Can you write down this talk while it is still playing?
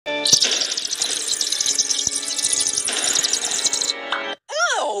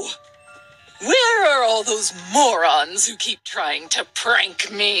those morons who keep trying to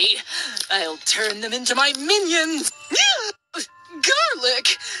prank me. I'll turn them into my minions.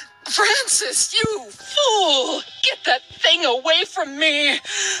 Garlic! Francis, you fool! Get that thing away from me!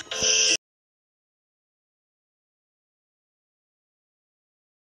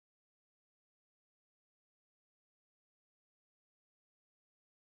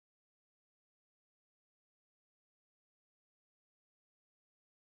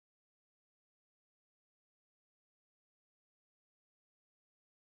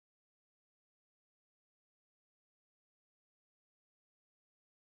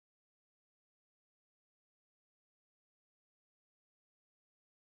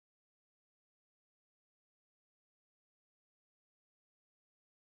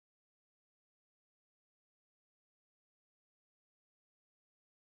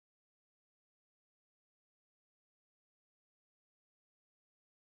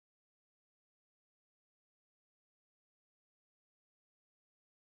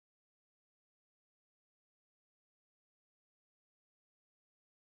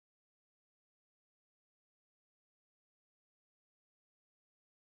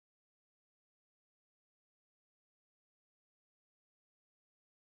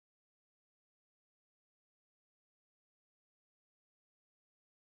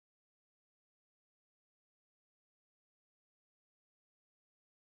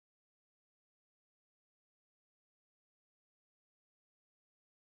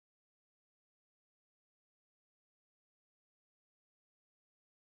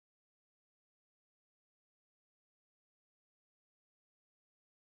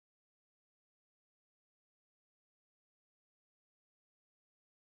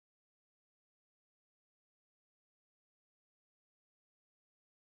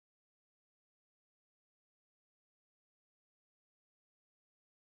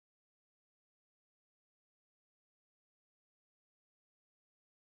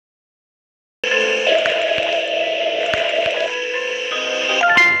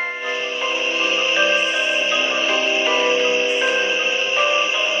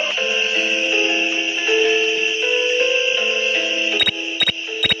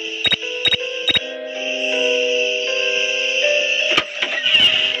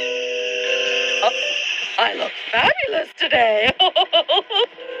 I look fabulous today.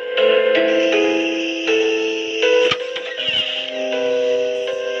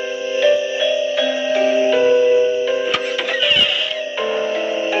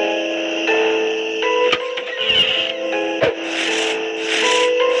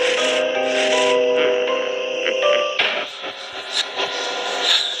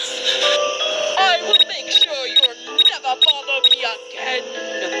 I will make sure you'll never bother me again.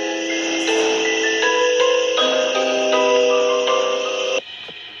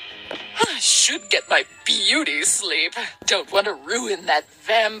 I should get my beauty sleep. Don't want to ruin that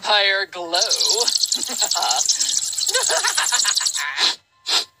vampire glow.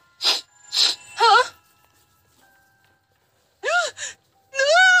 Huh?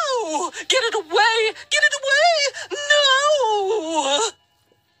 No! Get it away! Get it away! No!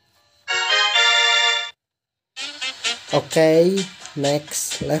 Okay,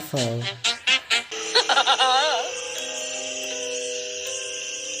 next level.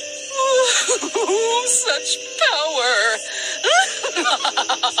 Ooh, such power!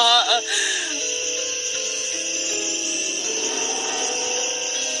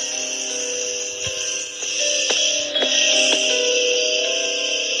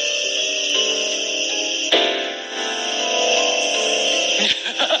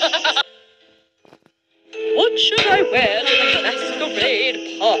 What should I wear to the masquerade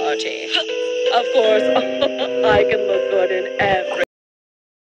party? Of course, I can look good in every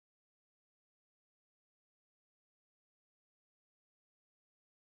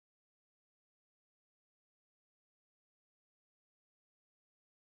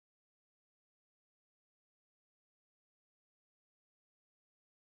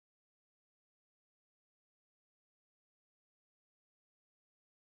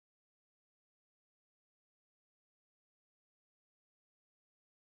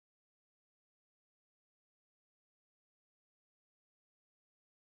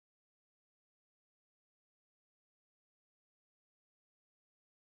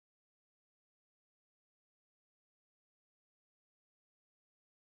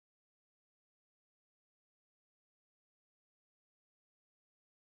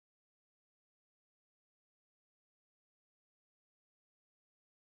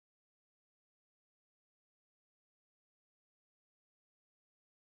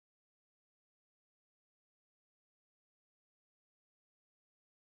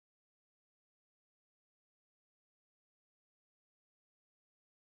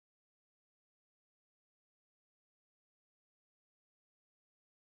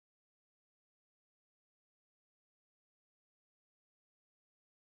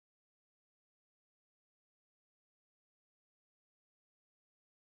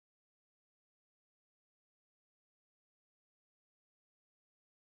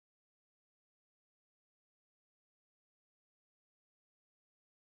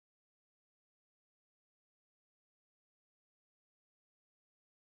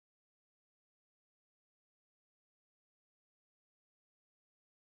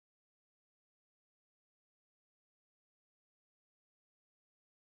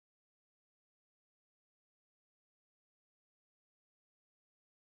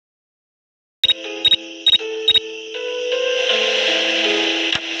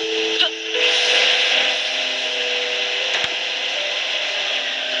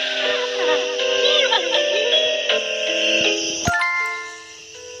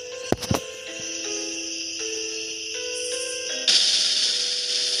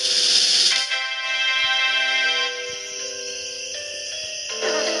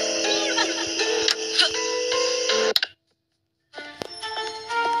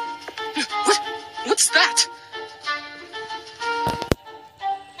What's that?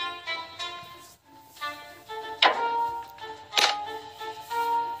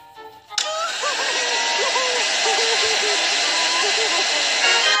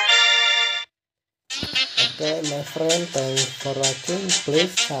 Okay, my friend, thanks for watching.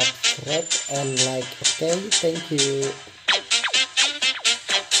 Please subscribe and like. Okay, thank you.